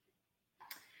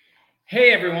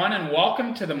Hey everyone, and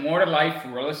welcome to the More to Life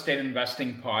Real Estate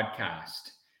Investing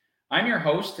Podcast. I'm your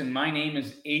host, and my name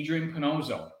is Adrian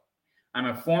Panozzo. I'm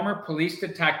a former police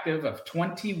detective of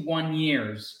 21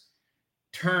 years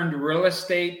turned real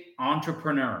estate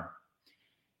entrepreneur.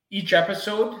 Each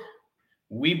episode,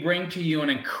 we bring to you an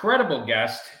incredible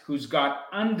guest who's got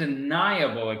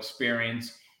undeniable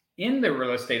experience in the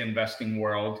real estate investing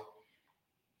world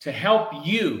to help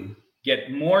you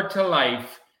get more to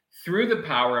life through the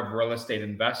power of real estate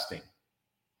investing.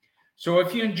 So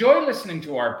if you enjoy listening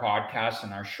to our podcast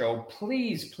and our show,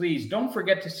 please don't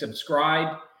forget to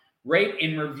subscribe, rate,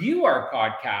 and review our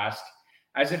podcast,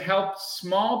 as it helps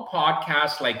small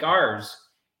podcasts like ours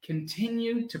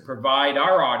continue to provide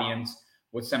our audience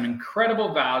with some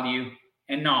incredible value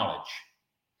and knowledge.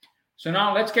 So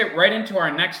now let's get right into our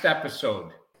next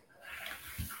episode.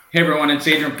 Hey everyone, it's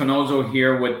Adrian Panozzo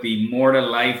here with the More to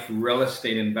Life Real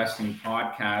Estate Investing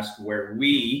Podcast, where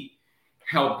we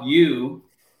help you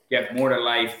get more to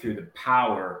life through the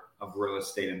power of real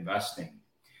estate investing.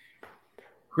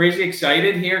 Crazy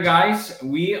excited here, guys.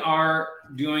 We are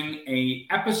doing a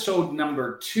episode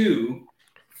number 2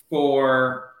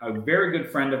 for a very good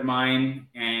friend of mine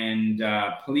and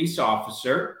police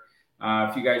officer.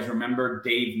 If you guys remember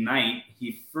Dave Knight,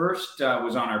 he first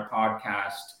was on our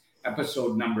podcast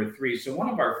episode number 3. So one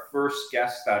of our first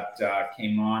guests that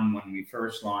came on when we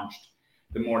first launched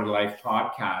the More to Life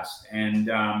podcast.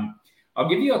 And I'll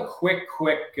give you a quick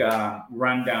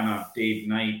rundown of Dave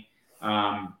Knight.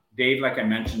 Dave, like I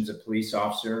mentioned, is a police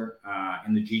officer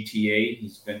in the GTA.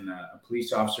 He's been a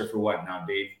police officer for what now,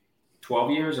 Dave?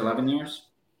 12 years, 11 years?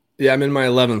 Yeah, I'm in my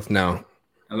 11th now.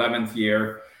 11th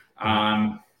year.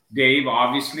 Dave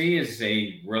obviously is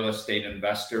a real estate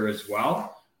investor as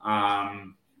well.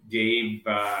 Dave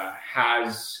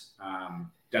has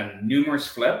done numerous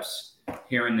flips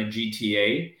here in the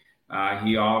GTA.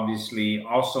 He obviously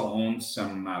also owns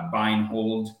some buy and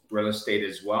hold real estate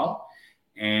as well.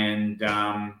 And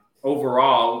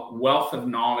overall, wealth of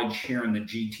knowledge here in the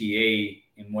GTA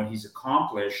in what he's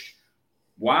accomplished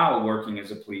while working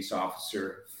as a police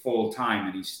officer full time.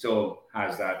 And he still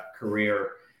has that career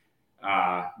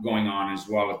going on as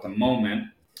well at the moment.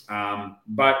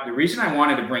 But the reason I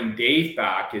wanted to bring Dave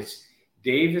back is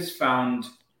Dave has found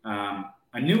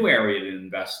a new area to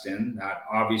invest in that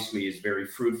obviously is very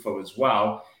fruitful as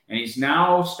well. And he's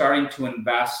now starting to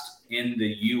invest in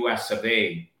the US of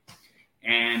A.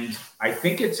 And I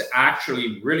think it's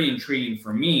actually really intriguing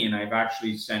for me. And I've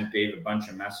actually sent Dave a bunch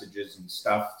of messages and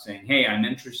stuff saying, hey, I'm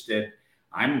interested.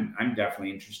 I'm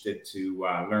definitely interested to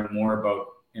learn more about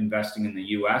investing in the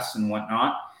US and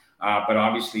whatnot. But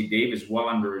obviously, Dave is well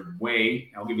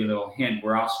underway. I'll give you a little hint.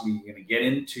 We're also going to get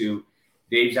into,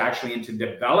 Dave's actually into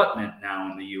development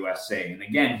now in the USA. And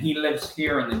again, he lives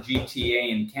here in the GTA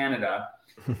in Canada,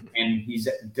 and he's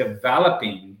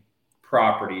developing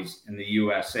properties in the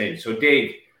USA. So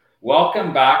Dave,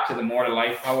 welcome back to the More to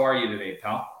Life. How are you today,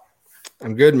 pal?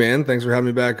 I'm good, man. Thanks for having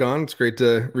me back on. It's great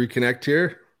to reconnect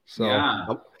here. So, yeah.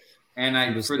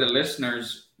 And for the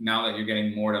listeners, now that you're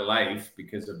getting more to life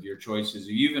because of your choices,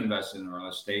 you've invested in real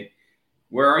estate.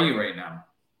 Where are you right now?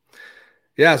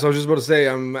 Yeah, so I was just about to say,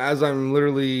 as I'm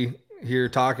literally here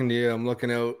talking to you, I'm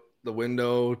looking out the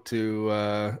window to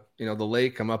the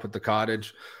lake. I'm up at the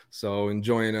cottage, so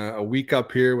enjoying a week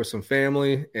up here with some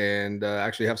family, and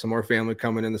actually have some more family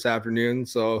coming in this afternoon.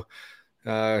 So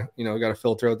got to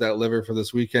filter out that liver for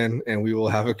this weekend, and we will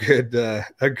have a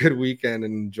good weekend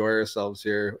and enjoy ourselves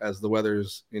here as the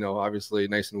weather's obviously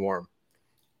nice and warm.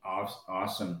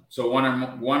 Awesome. So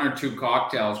one or two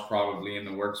cocktails probably in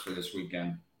the works for this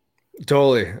weekend.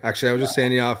 Totally. Actually, I was just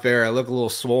saying off air, I look a little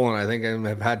swollen. I think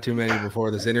I've had too many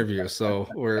before this interview, so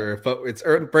it's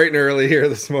bright and early here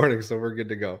this morning, so we're good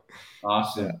to go.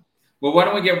 Awesome. Yeah. Well, why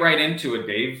don't we get right into it,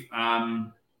 Dave?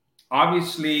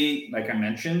 Obviously, like I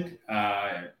mentioned,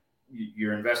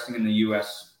 you're investing in the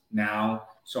U.S. now,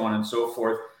 so on and so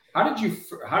forth. How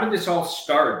did this all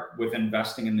start with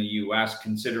investing in the U.S.,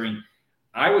 considering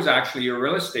I was actually a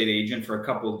real estate agent for a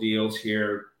couple of deals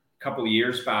here a couple of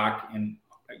years back, and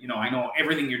I know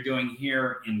everything you're doing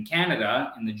here in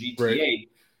Canada, in the GTA. Right.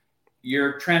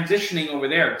 You're transitioning over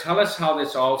there. Tell us how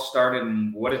this all started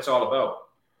and what it's all about.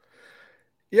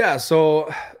 Yeah, so,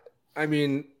 I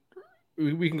mean,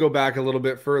 we can go back a little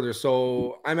bit further.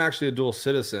 So I'm actually a dual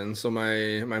citizen. So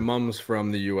my mom's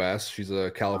from the US. She's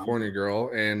a California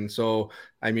girl. And so,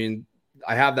 I mean,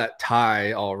 I have that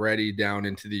tie already down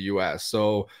into the US.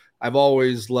 So I've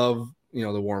always loved,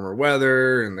 the warmer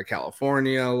weather and the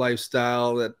California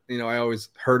lifestyle that, I always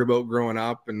heard about growing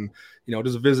up, and,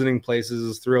 just visiting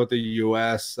places throughout the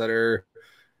US that are,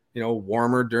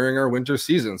 warmer during our winter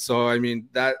season. So, I mean,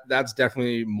 that's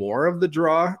definitely more of the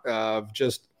draw of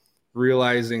just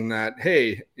realizing that,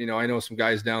 hey, I know some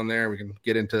guys down there, we can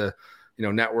get into,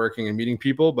 networking and meeting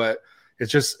people, but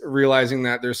it's just realizing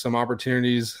that there's some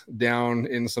opportunities down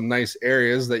in some nice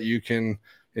areas that you can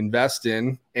invest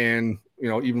in. And,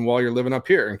 even while you're living up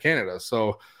here in Canada.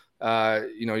 So,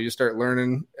 you start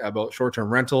learning about short-term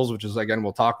rentals, which is, again,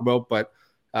 we'll talk about, but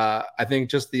I think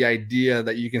just the idea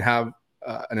that you can have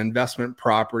an investment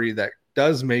property that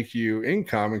does make you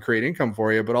income and create income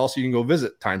for you, but also you can go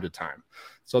visit time to time.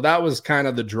 So that was kind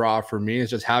of the draw for me, is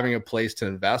just having a place to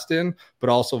invest in, but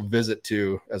also visit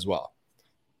to as well.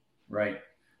 Right.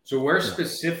 So where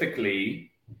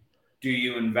specifically do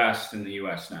you invest in the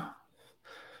US now?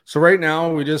 So right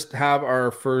now we just have our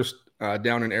first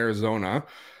down in Arizona.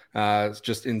 It's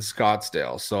just in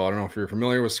Scottsdale. So I don't know if you're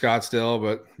familiar with Scottsdale,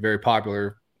 but very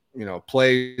popular,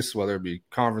 place, whether it be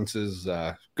conferences,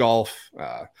 golf,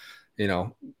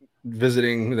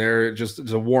 visiting there.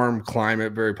 It's a warm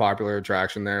climate, very popular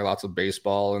attraction there. Lots of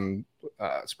baseball and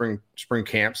spring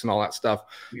camps and all that stuff.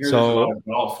 There's a lot of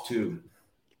golf too.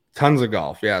 Tons of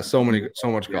golf. Yeah. So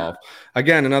much golf.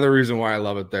 Again, another reason why I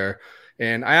love it there.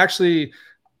 And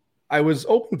I was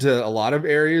open to a lot of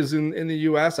areas in the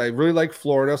US. I really like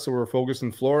Florida. So we're focused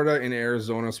in Florida and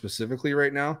Arizona specifically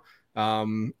right now.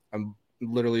 I'm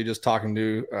literally just talking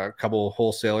to a couple of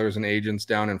wholesalers and agents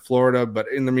down in Florida. But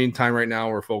in the meantime, right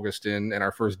now we're focused and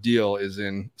our first deal is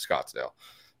in Scottsdale.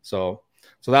 So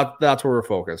that's where we're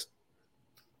focused.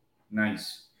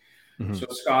 Nice. Mm-hmm. So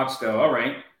Scottsdale. All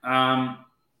right.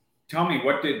 Tell me,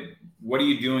 what are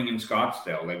you doing in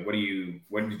Scottsdale? Like, what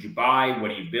did you buy? What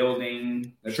are you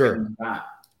building? Let's Sure. get into that.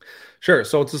 Sure.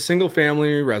 So it's a single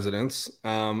family residence.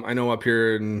 I know up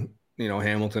here in,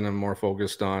 Hamilton, I'm more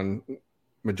focused on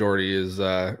majority is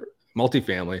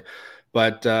multifamily,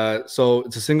 but so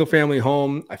it's a single family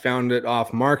home. I found it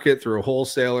off market through a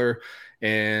wholesaler,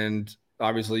 and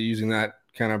obviously using that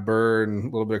kind of BRRRR and a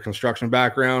little bit of construction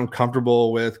background,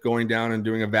 comfortable with going down and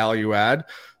doing a value add.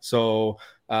 So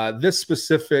this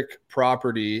specific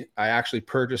property, I actually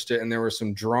purchased it, and there were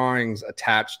some drawings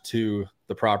attached to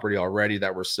the property already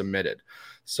that were submitted.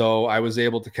 So I was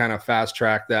able to kind of fast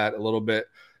track that a little bit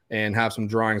and have some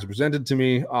drawings presented to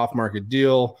me, off-market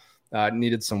deal,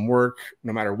 needed some work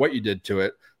no matter what you did to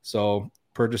it. So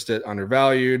purchased it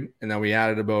undervalued, and then we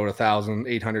added about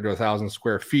 800 to 1,000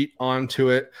 square feet onto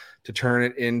it to turn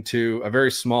it into a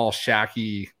very small,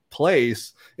 shacky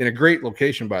place in a great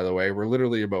location, by the way. We're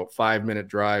literally about 5-minute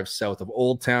drive south of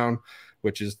Old Town,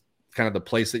 which is kind of the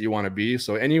place that you want to be.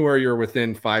 So anywhere you're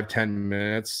within 5-10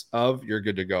 minutes of, you're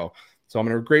good to go. So I'm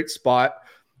in a great spot.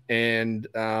 And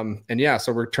yeah,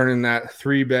 so we're turning that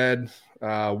 3-bed,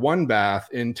 1-bath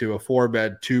into a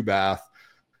 4-bed, 2-bath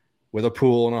with a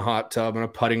pool and a hot tub and a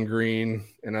putting green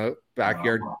and a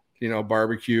backyard,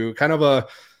 barbecue. Kind of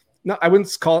I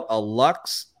wouldn't call it a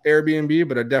luxe Airbnb,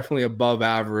 but a definitely above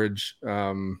average,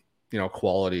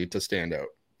 quality to stand out.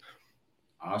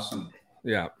 Awesome.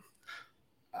 Yeah.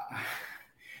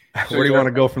 So where do you want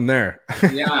to go from there?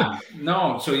 Yeah.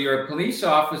 No. So you're a police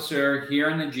officer here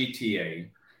in the GTA.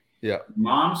 Yeah.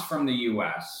 Mom's from the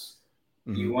US.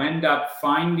 Mm-hmm. You end up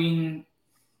falling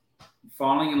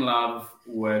in love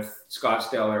with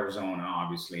Scottsdale, Arizona,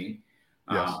 obviously.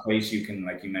 Yes. Place you can,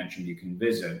 like you mentioned, you can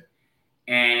visit.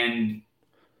 And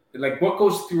like, what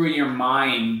goes through your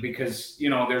mind? Because,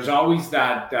 there's always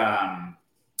that,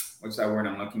 what's that word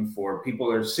I'm looking for?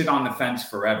 People that sit on the fence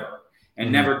forever and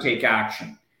mm-hmm. never take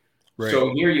action. Right.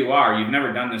 So here you are. You've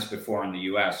never done this before in the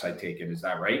US, I take it. Is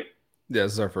that right? Yeah,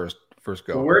 this is our first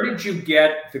go. So where did you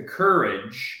get the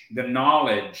courage, the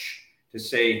knowledge to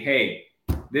say, hey,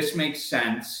 this makes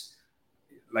sense?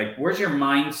 Like, where's your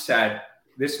mindset?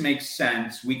 This makes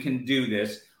sense. We can do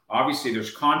this. Obviously,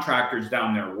 there's contractors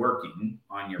down there working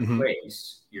on your mm-hmm.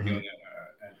 place. You're mm-hmm. doing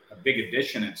a big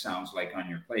addition, it sounds like, on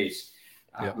your place.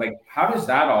 Yep. Like, how does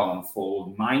that all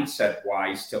unfold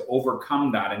mindset-wise to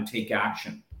overcome that and take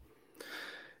action?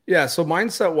 Yeah, so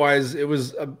mindset-wise, it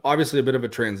was obviously a bit of a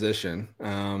transition.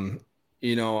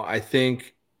 I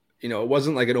think, it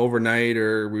wasn't like an overnight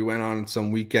or we went on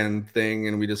some weekend thing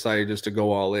and we decided just to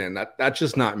go all in. That's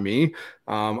just not me.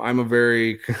 I'm a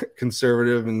very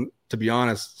conservative and, to be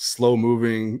honest,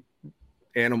 slow-moving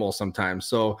animal sometimes.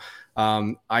 So,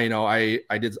 I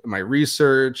did my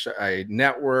research, I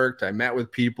networked, I met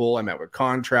with people, I met with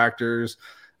contractors,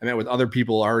 I met with other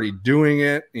people already doing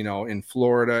it, in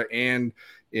Florida and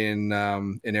in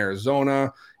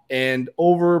Arizona. And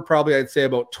over probably, I'd say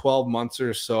about 12 months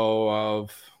or so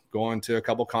of going to a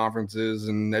couple conferences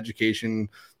and education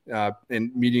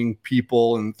and meeting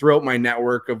people, and throughout my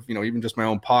network of, even just my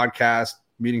own podcast,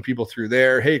 meeting people through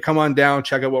there. Hey, come on down,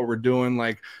 check out what we're doing.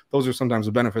 Like those are sometimes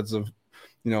the benefits of,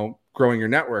 growing your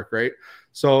network, right?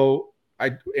 So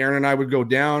Aaron and I would go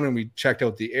down and we checked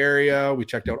out the area. We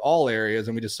checked out all areas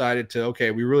and we decided to,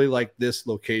 okay, we really like this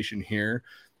location here.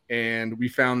 And we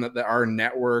found that our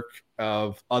network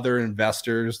of other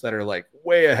investors that are like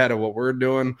way ahead of what we're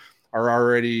doing are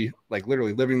already like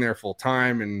literally living there full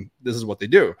time. And this is what they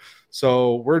do.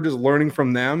 So we're just learning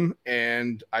from them.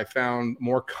 And I found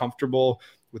more comfortable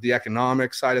with the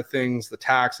economic side of things, the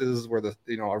taxes, where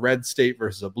a red state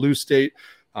versus a blue state.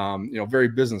 Very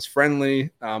business friendly.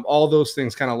 All those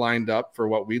things kind of lined up for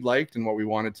what we liked and what we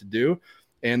wanted to do.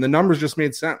 And the numbers just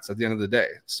made sense at the end of the day.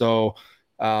 So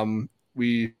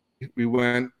we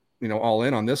went, all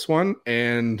in on this one.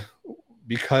 And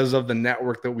because of the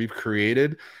network that we've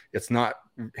created, it's not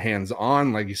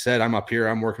hands-on. Like you said, I'm up here,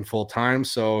 I'm working full time.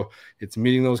 So it's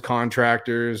meeting those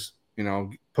contractors,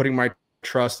 putting my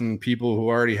trust in people who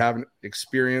already have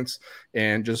experience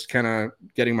and just kind of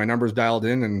getting my numbers dialed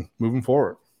in and moving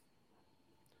forward.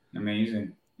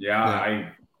 Amazing.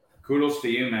 Yeah. Kudos to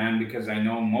you, man, because I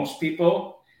know most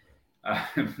people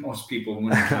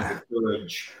wouldn't have the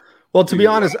courage. Well, to be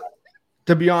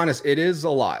honest, it is a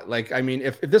lot. Like, I mean,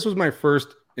 if this was my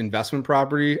first investment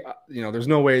property, there's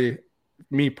no way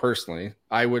me personally,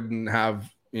 I wouldn't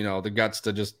have, the guts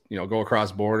to just, go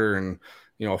across border and,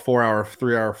 a 4-hour,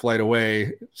 3-hour flight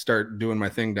away, start doing my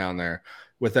thing down there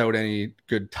without any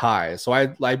good ties. So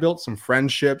I built some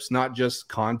friendships, not just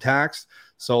contacts.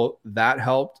 So that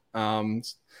helped. And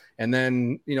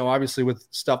then, obviously with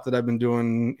stuff that I've been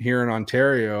doing here in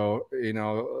Ontario,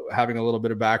 having a little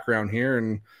bit of background here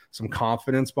and some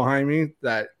confidence behind me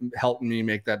that helped me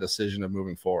make that decision of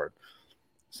moving forward.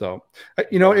 So,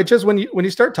 it's just when you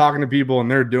start talking to people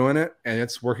and they're doing it and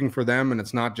it's working for them and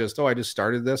it's not just, I just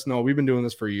started this. No, we've been doing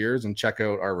this for years, and check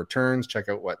out our returns, check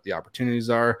out what the opportunities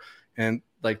are. And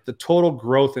like the total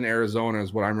growth in Arizona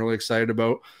is what I'm really excited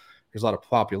about. There's a lot of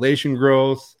population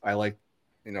growth. I like,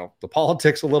 the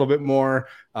politics a little bit more.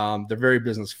 They're very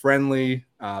business friendly.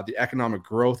 The economic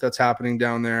growth that's happening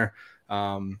down there.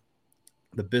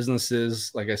 The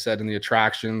businesses, like I said, and the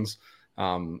attractions,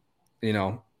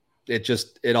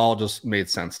 it all just made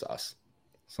sense to us.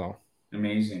 So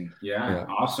amazing. Yeah.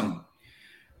 Awesome.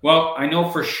 Well, I know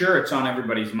for sure it's on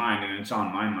everybody's mind, and it's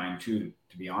on my mind too,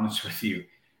 to be honest with you.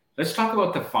 Let's talk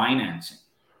about the financing.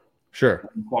 Sure.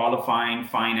 Qualifying,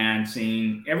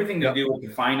 financing, everything to do with the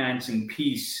financing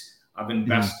piece of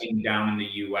investing down in the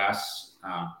US,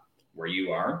 where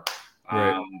you are.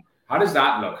 Right. How does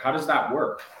that look? How does that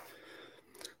work?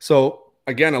 So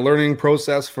again, a learning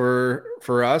process for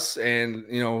us.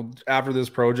 And, after this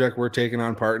project, we're taking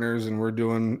on partners and we're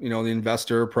doing, the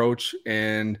investor approach.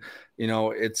 And,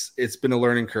 it's been a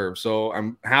learning curve. So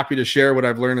I'm happy to share what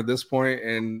I've learned at this point.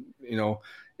 And,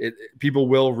 people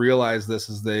will realize this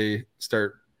as they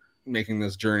start making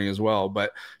this journey as well.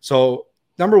 But so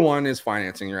number one is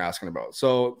financing you're asking about.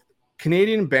 So some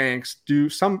Canadian banks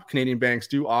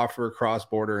do offer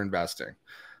cross-border investing.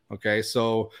 Okay.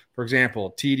 So for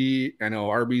example, TD, I know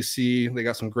RBC, they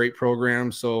got some great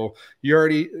programs. So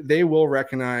they will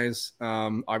recognize,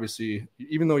 obviously,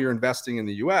 even though you're investing in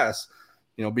the US,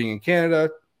 being in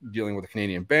Canada, dealing with a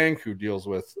Canadian bank who deals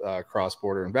with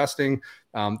cross-border investing,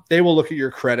 they will look at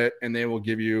your credit and they will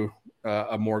give you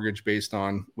a mortgage based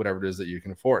on whatever it is that you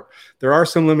can afford. There are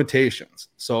some limitations.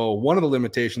 So one of the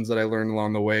limitations that I learned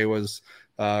along the way was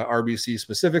RBC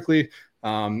specifically,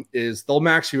 is they'll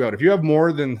max you out. If you have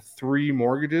more than 3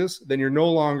 mortgages, then you're no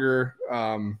longer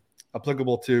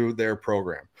applicable to their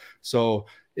program. So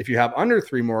if you have under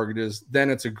 3 mortgages, then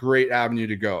it's a great avenue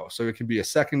to go. So it can be a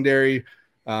secondary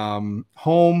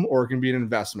home, or it can be an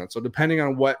investment. So depending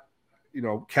on what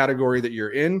category that you're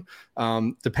in,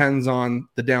 depends on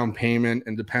the down payment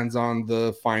and depends on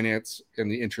the finance and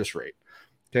the interest rate.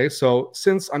 Okay. So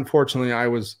since unfortunately I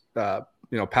was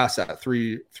past that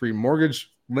three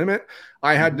mortgage limit,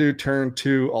 I had to turn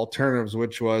to alternatives,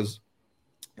 which was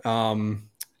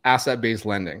asset-based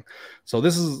lending. So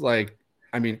this is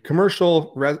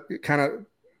commercial kind of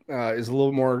is a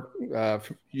little more,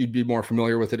 you'd be more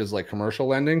familiar with it as like commercial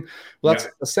lending. Well, that's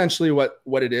essentially what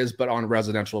it is, but on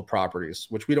residential properties,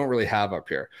 which we don't really have up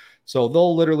here. So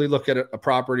they'll literally look at a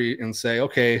property and say,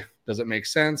 okay, does it make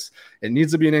sense? It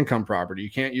needs to be an income property. You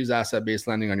can't use asset-based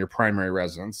lending on your primary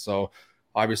residence. So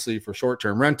obviously for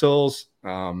short-term rentals,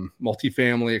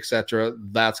 multifamily, et cetera,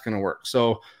 that's going to work.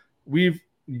 So we've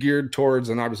geared towards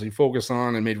and obviously focus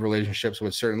on and made relationships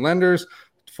with certain lenders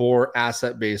for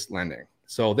asset-based lending.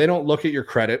 So they don't look at your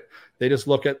credit. They just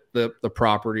look at the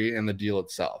property and the deal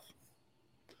itself.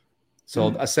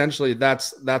 So essentially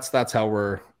that's how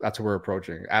we're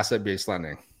approaching asset-based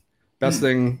lending. Best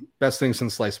thing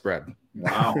since sliced bread.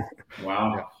 Wow.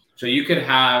 Yeah. So you could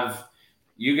have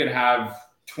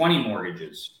 20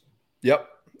 mortgages. Yep,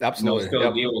 absolutely. And they'll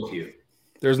still deal with you.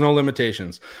 There's no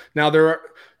limitations. Now there are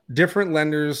different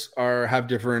lenders have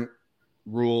different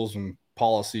rules and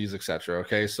policies, etc.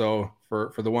 Okay, so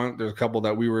for the one, there's a couple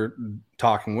that we were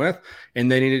talking with,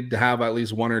 and they needed to have at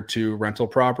least 1 or 2 rental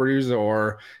properties,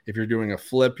 or if you're doing a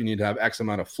flip, you need to have X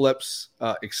amount of flips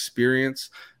experience,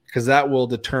 because that will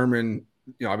determine,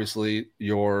 obviously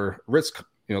your risk,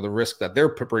 the risk that they're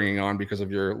bringing on because of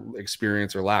your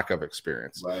experience or lack of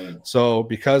experience. Right. So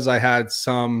because I had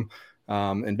some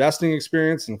investing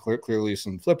experience and clearly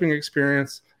some flipping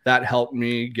experience, that helped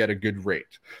me get a good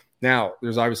rate. Now,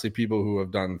 there's obviously people who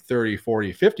have done 30,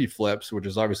 40, 50 flips, which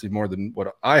is obviously more than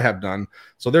what I have done.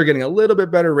 So they're getting a little bit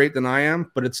better rate than I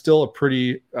am, but it's still a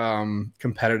pretty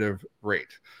competitive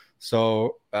rate.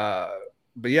 So,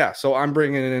 but yeah, so I'm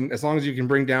bringing in, as long as you can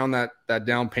bring down that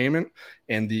down payment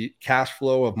and the cash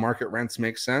flow of market rents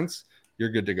makes sense,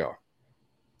 you're good to go.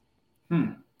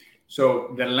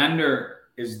 So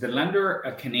is the lender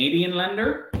a Canadian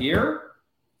lender here?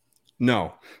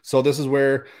 No. So this is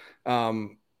where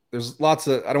there's lots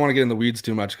of, I don't want to get in the weeds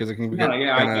too much because it can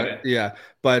get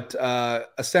but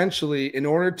essentially, in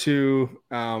order to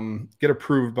get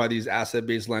approved by these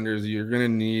asset-based lenders, you're going to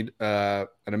need an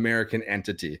American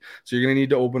entity. So you're going to need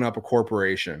to open up a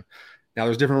corporation. Now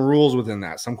there's different rules within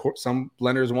that. Some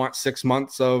lenders want 6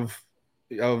 months of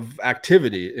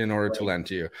activity in order to lend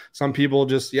to you. Some people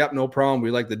just, no problem, we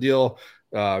like the deal.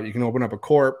 You can open up a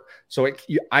corp. So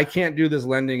I can't do this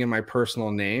lending in my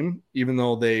personal name, even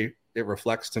though it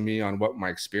reflects to me on what my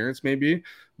experience may be.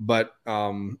 But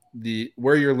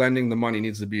where you're lending the money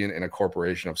needs to be in a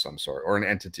corporation of some sort or an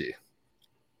entity.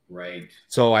 Right.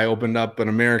 So I opened up an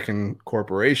American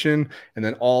corporation, and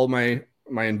then all my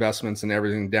investments and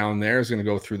everything down there is going to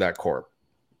go through that corp.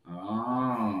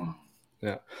 Oh.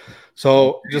 Yeah.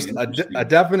 So just a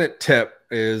definite tip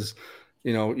is,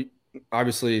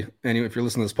 obviously, if you're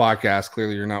listening to this podcast,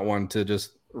 clearly you're not one to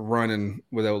just run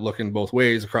without looking both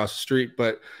ways across the street.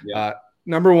 But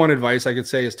number one advice I could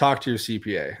say is talk to your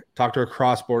CPA, talk to a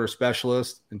cross-border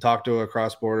specialist, and talk to a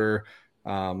cross-border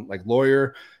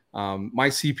lawyer. My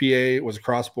CPA was a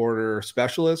cross-border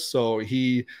specialist. So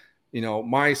he,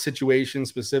 my situation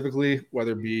specifically,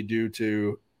 whether it be due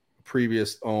to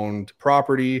previous owned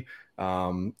property,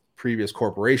 previous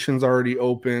corporations already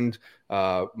opened,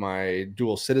 my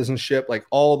dual citizenship, like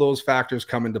all those factors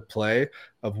come into play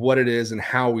of what it is and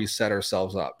how we set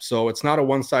ourselves up. So it's not a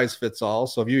one size fits all.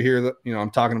 So if you hear that, I'm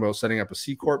talking about setting up a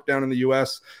C Corp down in the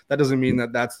US, that doesn't mean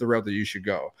that that's the route that you should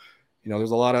go.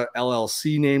 There's a lot of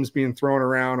LLC names being thrown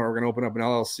around, or we're going to open up an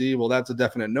LLC. Well, that's a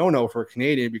definite no-no for a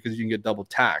Canadian because you can get double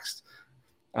taxed.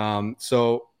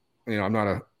 So, I'm not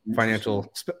a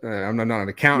financial, I'm not an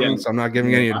accountant, so I'm not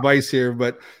giving any advice here,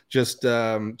 but just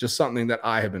something that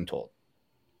I have been told.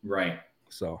 Right.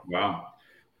 So, wow.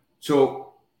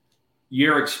 So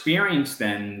your experience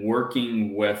then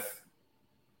working with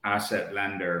asset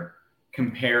lender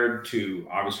compared to,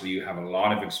 obviously you have a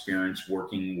lot of experience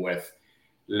working with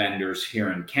lenders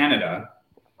here in Canada.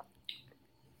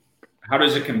 How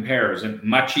does it compare? Is it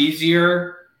much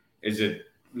easier? Is it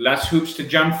less hoops to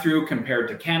jump through compared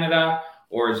to Canada?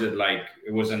 Or is it like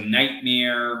it was a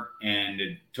nightmare and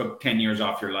it took 10 years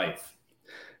off your life?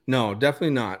 No,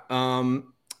 definitely not.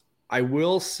 I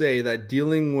will say that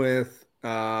dealing with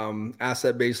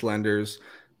asset-based lenders,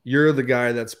 you're the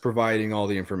guy that's providing all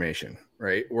the information,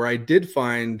 right? Where I did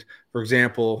find, for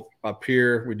example, up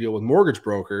here, we deal with mortgage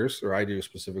brokers, or I do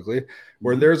specifically,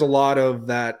 where there's a lot of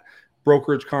that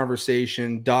brokerage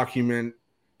conversation, document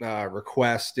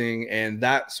requesting, and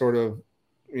that sort of,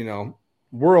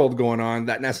 world going on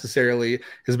that necessarily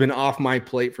has been off my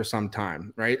plate for some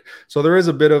time, right? So there is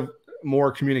a bit of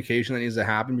more communication that needs to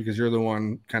happen because you're the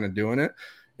one kind of doing it.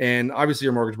 And obviously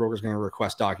your mortgage broker is going to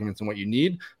request documents and what you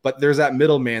need, but there's that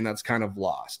middleman that's kind of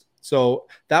lost. So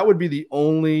that would be the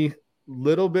only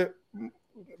little bit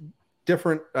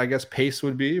different, I guess, pace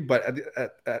would be. But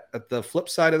at the flip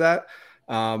side of that,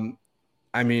 down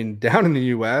in the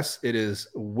US, it is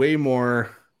way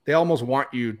more, they almost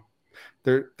want you,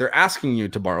 they're asking you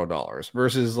to borrow dollars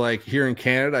versus like here in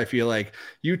Canada, I feel like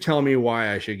you tell me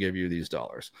why I should give you these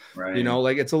dollars. Right.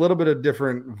 It's a little bit of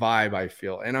different vibe, I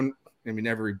feel. And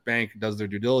every bank does their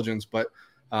due diligence, but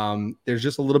there's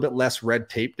just a little bit less red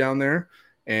tape down there.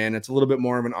 And it's a little bit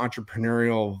more of an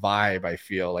entrepreneurial vibe, I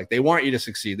feel. Like they want you to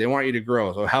succeed. They want you to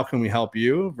grow. So how can we help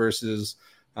you versus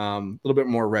a little bit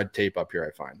more red tape up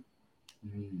here, I find.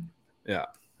 Yeah.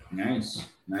 Nice.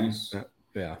 Yeah.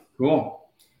 Yeah. Cool.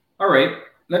 All right.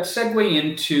 Let's segue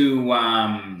into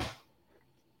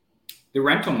the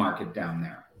rental market down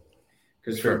there.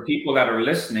 Because for people that are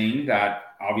listening,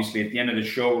 that obviously at the end of the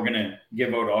show, we're going to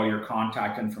give out all your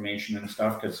contact information and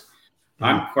stuff, because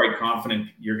I'm quite confident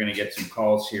you're going to get some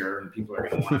calls here and people are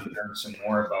going to want to learn some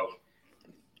more about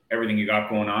everything you got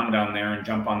going on down there and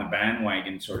jump on the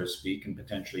bandwagon, so to speak, and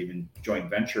potentially even joint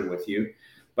venture with you.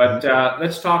 But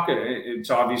let's talk. It's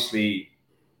obviously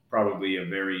probably a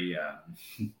very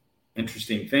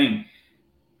interesting thing.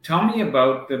 Tell me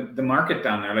about the market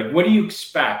down there. Like, what do you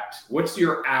expect? What's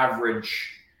your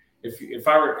average? If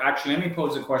I were actually, let me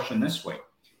pose the question this way.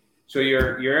 So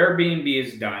your Airbnb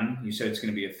is done. You said it's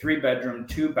going to be a 3-bedroom,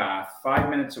 2-bath, 5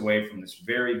 minutes away from this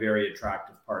very, very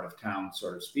attractive part of town,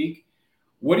 so to speak.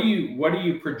 What are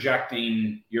you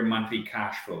projecting your monthly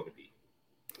cash flow to be?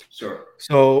 So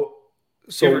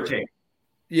give or take.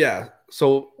 Yeah.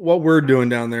 So what we're doing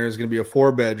down there is going to be a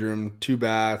 4-bedroom,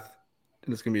 2-bath,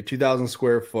 and it's going to be a 2,000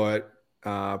 square foot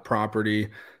property,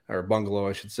 or bungalow,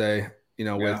 I should say,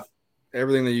 with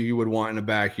everything that you would want in a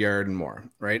backyard and more.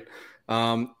 Right.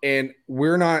 And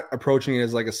we're not approaching it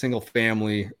as like a single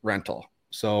family rental.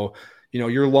 So,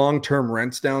 your long-term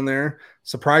rents down there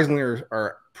surprisingly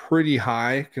are pretty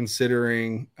high,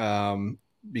 considering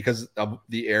because of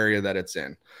the area that it's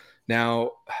in.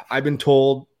 Now, I've been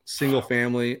told single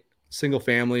family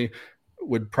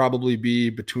would probably be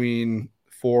between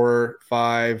 4,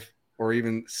 5, or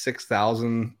even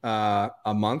 6,000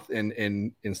 a month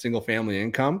in single family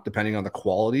income, depending on the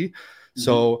quality. Mm-hmm.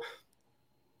 So,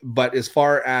 but as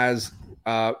far as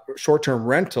short-term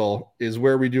rental is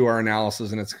where we do our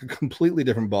analysis, and it's a completely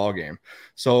different ballgame.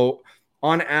 So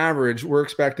on average, we're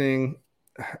expecting,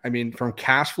 from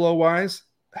cash flow wise,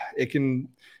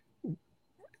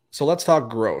 so let's talk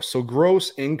gross. So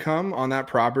gross income on that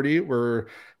property, where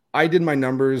I did my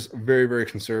numbers very, very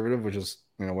conservative, which is,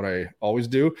 what I always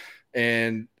do.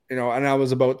 And, and I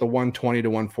was about the 120 to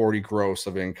 140 gross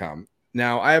of income.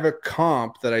 Now I have a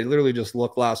comp that I literally just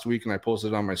looked last week and I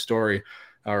posted it on my story,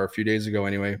 or a few days ago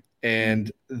anyway.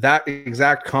 And that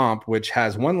exact comp, which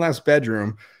has one less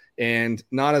bedroom and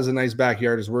not as a nice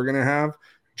backyard as we're going to have,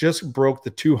 just broke the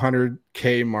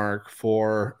 200K mark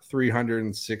for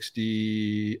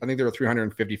 360. I think there were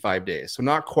 355 days. So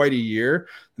not quite a year.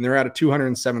 And they're at a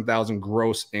 207,000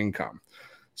 gross income.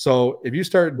 So if you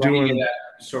start running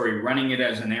it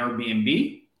as an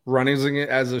Airbnb? Running it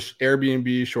as an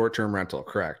Airbnb short-term rental,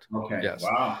 correct? Okay. Yes.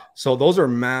 Wow. So those are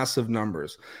massive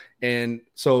numbers. And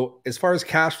so as far as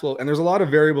cash flow, and there's a lot of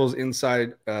variables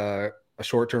inside a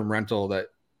short-term rental that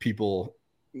people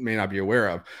may not be aware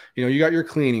of. You got your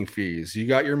cleaning fees, you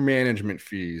got your management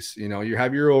fees, you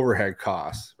have your overhead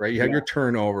costs, right? You have your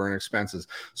turnover and expenses.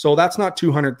 So that's not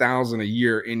 200,000 a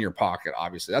year in your pocket.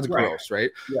 Obviously that's gross, right?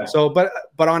 Yeah. So, but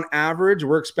on average,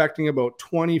 we're expecting about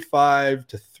 25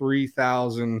 to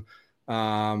 3,000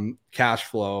 cash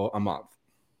flow a month.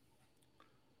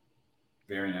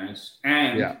 Very nice.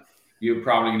 And you're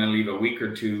probably going to leave a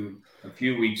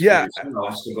few weeks for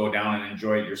yourself to go down and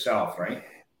enjoy it yourself, right?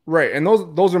 Right. And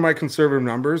those are my conservative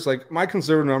numbers. Like my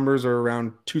conservative numbers are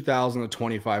around 2,000 to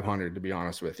 2,500, to be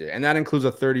honest with you. And that includes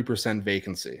a 30%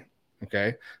 vacancy.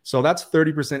 Okay. So that's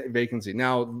 30% vacancy.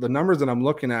 Now, the numbers that I'm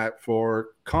looking at for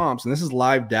comps, and this is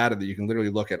live data that you can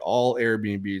literally look at all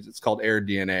Airbnbs. It's called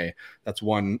AirDNA. That's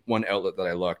one outlet that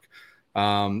I look.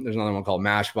 There's another one called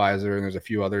Mashvisor, and there's a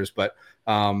few others, but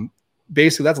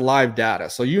basically that's live data.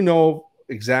 So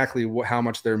exactly how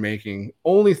much they're making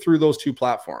only through those two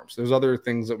platforms. There's other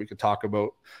things that we could talk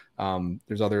about.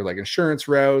 There's other like insurance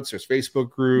routes, there's Facebook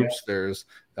groups, there's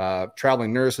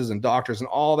traveling nurses and doctors and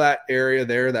all that area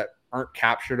there that aren't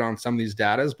captured on some of these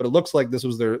datas, but it looks like this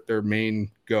was their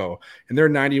main go, and they're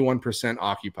 91%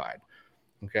 occupied.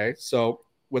 Okay. So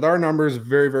with our numbers,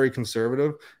 very, very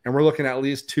conservative, and we're looking at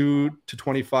least 2 to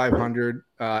 2,500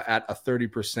 at a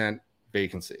 30%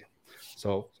 vacancy.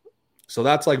 So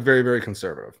that's like very, very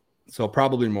conservative. So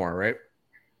probably more, right?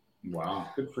 Wow.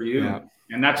 Good for you. Yeah.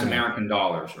 And that's American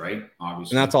dollars, right?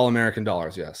 Obviously. And that's all American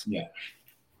dollars. Yes. Yeah.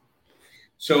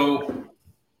 So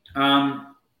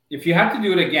if you had to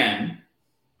do it again,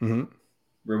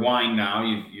 rewind now,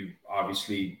 you've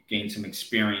obviously gained some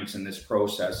experience in this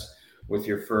process with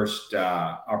your first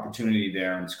opportunity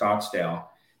there in Scottsdale.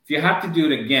 If you had to do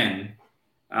it again,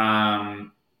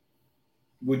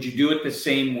 would you do it the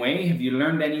same way? Have you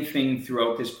learned anything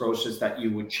throughout this process that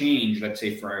you would change, let's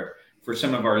say for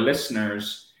some of our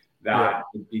listeners that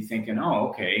would be thinking, oh,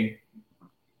 okay,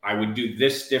 I would do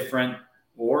this different?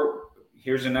 Or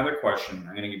here's another question.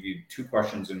 I'm going to give you 2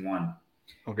 questions in one.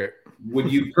 Okay.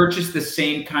 Would you purchase the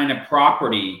same kind of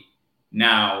property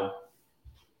now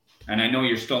and I know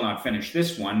you're still not finished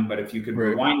this one, but if you could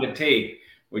rewind the tape,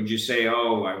 would you say,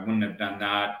 oh, I wouldn't have done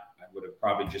that? I would have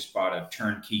probably just bought a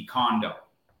turnkey condo.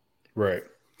 Right.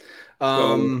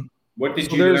 So what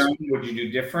did you learn? Would you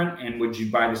do different? And would you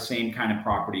buy the same kind of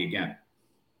property again?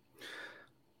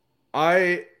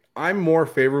 I'm more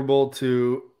favorable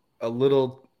to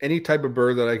any type of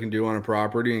BRRRR that I can do on a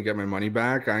property and get my money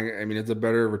back. I mean, it's a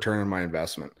better return on my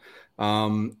investment.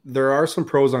 There are some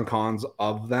pros and cons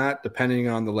of that, depending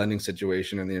on the lending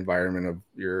situation and the environment of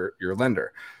your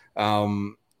lender.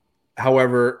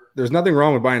 However, there's nothing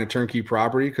wrong with buying a turnkey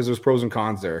property because there's pros and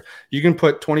cons there. You can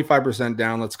put 25%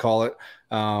 down, let's call it,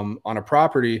 on a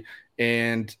property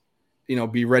and,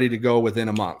 be ready to go within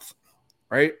a month,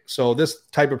 right? So this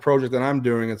type of project that I'm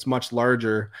doing, it's much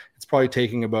larger. It's probably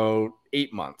taking about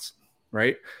 8 months,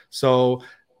 right? So,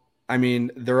 I mean,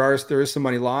 there is some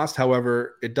money lost.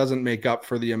 However, it doesn't make up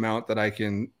for the amount that I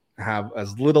can have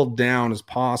as little down as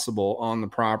possible on the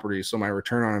property. So my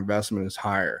return on investment is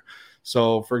higher.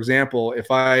 So for example,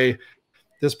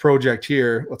 this project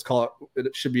here, let's call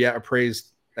it should be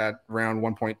appraised at around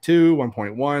 1.2,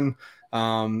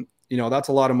 1.1. That's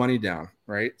a lot of money down,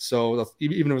 right? So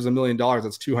even if it was $1 million,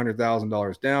 that's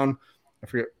 $200,000 down. I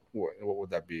forget what would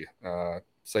that be?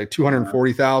 Say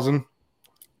 240,000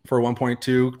 for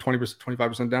 1.2, 20%,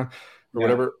 25% down or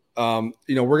whatever.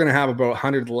 We're going to have about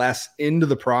 100 less into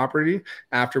the property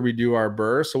after we do our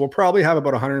BRRRR. So we'll probably have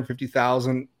about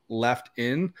 150,000 left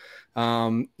in,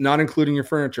 not including your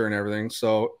furniture and everything.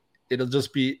 So it'll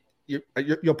just be,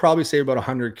 you'll probably save about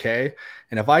 100K.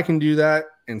 And if I can do that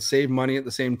and save money at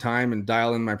the same time and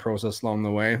dial in my process along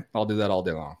the way, I'll do that all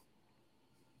day long.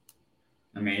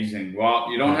 Amazing. Well,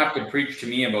 you don't have to preach to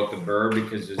me about the BRRRR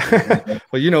because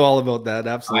well, you know all about that.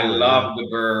 Absolutely. I love the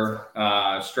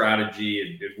BRRRR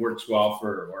strategy. It works well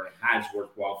or it has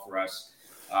worked well for us,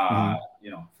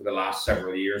 for the last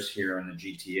several years here in the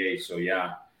GTA. So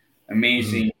yeah,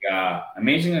 amazing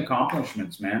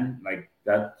accomplishments, man. Like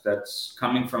that's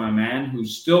coming from a man who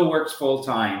still works full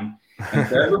time. And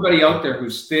for everybody out there who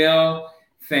still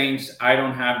thinks I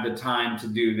don't have the time to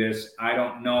do this, I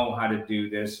don't know how to do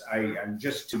this, I'm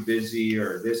just too busy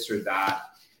or this or that.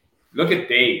 Look at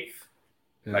Dave,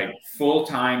 like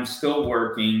full-time, still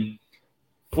working,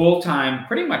 full-time,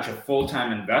 pretty much a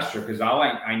full-time investor. Because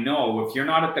I know if you're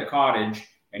not at the cottage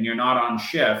and you're not on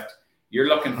shift, you're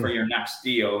looking for your next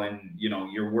deal and,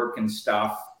 you're working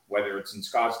stuff, whether it's in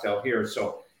Scottsdale here.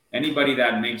 So anybody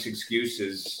that makes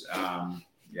excuses,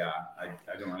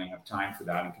 I don't really have time for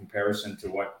that in comparison to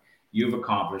what you've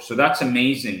accomplished. So that's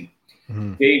amazing.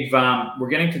 Mm-hmm. Dave, we're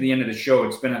getting to the end of the show.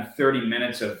 It's been 30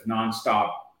 minutes of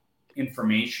nonstop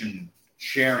information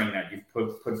sharing that you've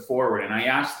put forward. And I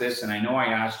asked this, and I know I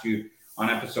asked you on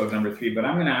episode number 3, but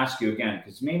I'm going to ask you again,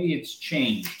 because maybe it's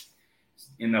changed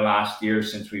in the last year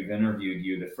since we've interviewed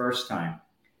you the first time.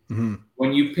 Mm-hmm.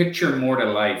 When you picture more to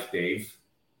life, Dave,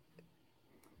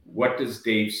 what does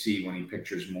Dave see when he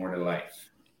pictures more to life?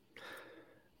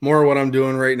 More what I'm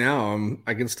doing right now.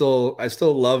 I still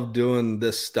love doing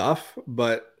this stuff,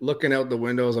 but looking out the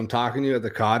windows, I'm talking to you at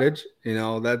the cottage,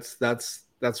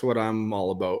 that's what I'm all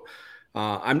about.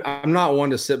 I'm not one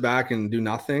to sit back and do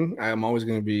nothing. I'm always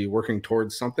going to be working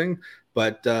towards something,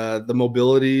 but the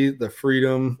mobility, the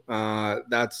freedom,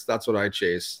 that's what I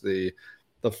chase. The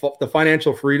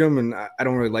financial freedom, and I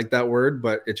don't really like that word,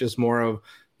 but it's just more of,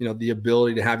 the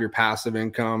ability to have your passive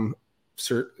income,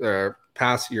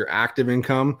 pass your active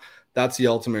income. That's the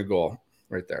ultimate goal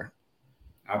right there.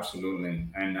 Absolutely.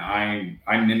 And I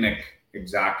mimic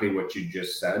exactly what you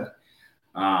just said.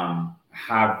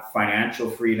 Have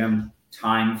financial freedom,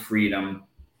 time freedom,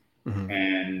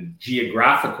 and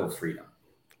geographical freedom.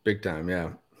 Big time. Yeah.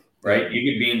 Right.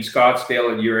 You could be in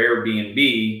Scottsdale at your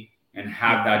Airbnb and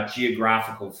have that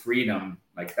geographical freedom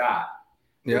like that,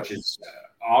 which is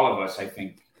all of us, I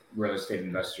think, real estate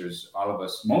investors,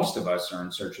 most of us are in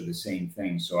search of the same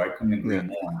thing. So I couldn't agree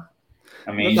more.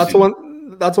 Amazing. That's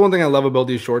the one thing I love about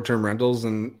these short-term rentals.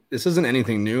 And this isn't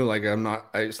anything new. Like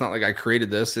it's not like I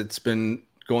created this. It's been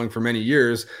going for many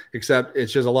years, except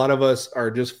it's just a lot of us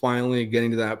are just finally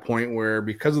getting to that point where,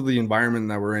 because of the environment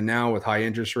that we're in now with high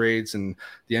interest rates and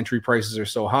the entry prices are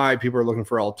so high, people are looking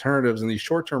for alternatives. And these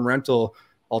short-term rental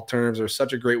alternatives are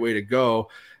such a great way to go,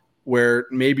 where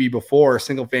maybe before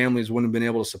single families wouldn't have been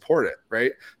able to support it.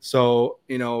 Right. So,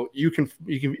 you can,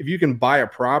 if you can buy a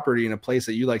property in a place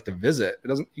that you like to visit,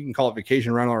 you can call it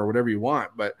vacation rental or whatever you want,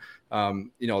 but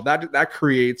that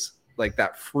creates like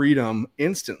that freedom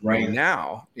instantly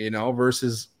now,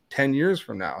 versus 10 years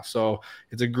from now. So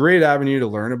it's a great avenue to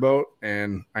learn about.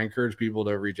 And I encourage people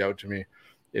to reach out to me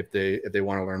if they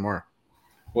want to learn more.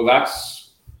 Well,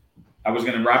 that's I was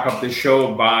going to wrap up this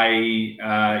show by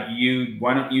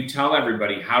why don't you tell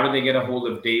everybody, how do they get a hold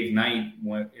of Dave Knight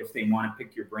if they want to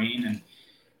pick your brain and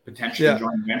potentially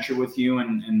join venture with you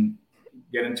and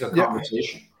get into a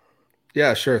conversation?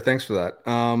 Yeah, sure. Thanks for that.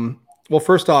 Well,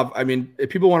 first off, I mean, if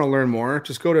people want to learn more,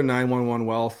 just go to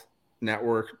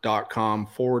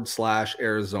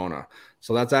 911wealthnetwork.com/Arizona.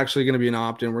 So that's actually going to be an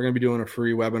opt-in. We're going to be doing a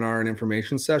free webinar and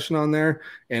information session on there,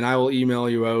 and I will email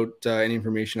you out any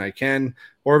information I can.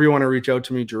 Or if you want to reach out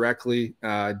to me directly,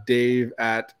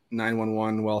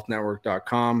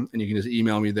 Dave@911wealthnetwork.com, and you can just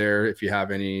email me there if you have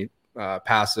any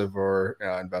passive or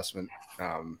investment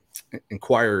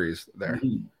inquiries there.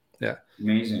 Mm-hmm. Yeah.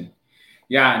 Amazing.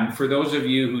 Yeah, and for those of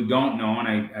you who don't know, and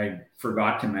I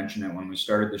forgot to mention it when we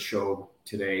started the show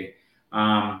today,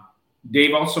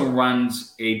 Dave also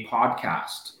runs a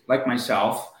podcast, like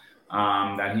myself,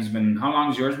 that he's been, how long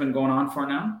has yours been going on for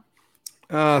now?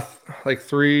 Like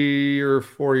 3 or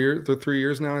 4 years, 3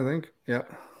 years now, I think. Yeah.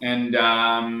 And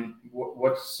how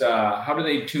do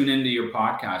they tune into your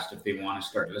podcast if they want to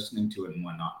start listening to it and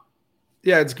whatnot?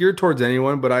 Yeah, it's geared towards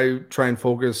anyone, but I try and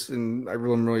focus, and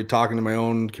I'm really talking to my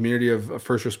own community of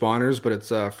first responders, but it's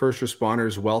First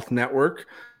Responders Wealth Network,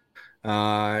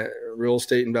 real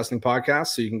estate investing podcast.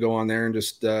 So you can go on there and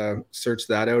just search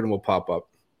that out and we'll pop up.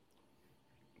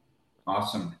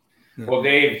 Awesome. Yeah. Well,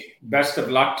 Dave, best of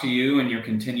luck to you and your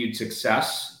continued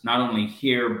success, not only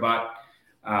here, but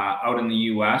out in the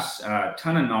US. A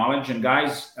ton of knowledge. And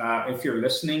guys, if you're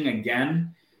listening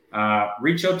again,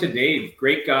 reach out to Dave.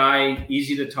 Great guy,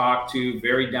 easy to talk to,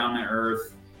 very down to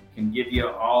earth, can give you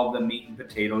all the meat and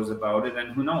potatoes about it.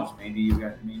 And who knows, maybe you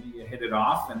hit it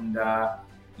off and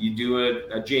you do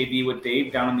a JV with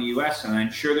Dave down in the US. And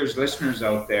I'm sure there's listeners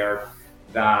out there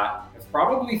that have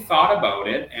probably thought about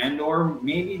it, and or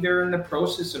maybe they're in the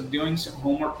process of doing some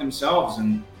homework themselves,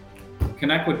 and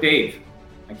connect with Dave.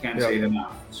 I can't say it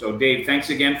enough. So Dave, thanks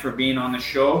again for being on the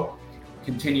show.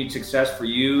 Continued success for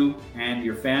you and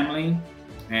your family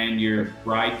and your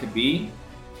bride-to-be.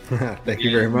 Thank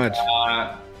you very much.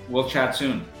 We'll chat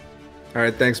soon. All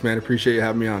right. Thanks, man. Appreciate you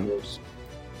having me on.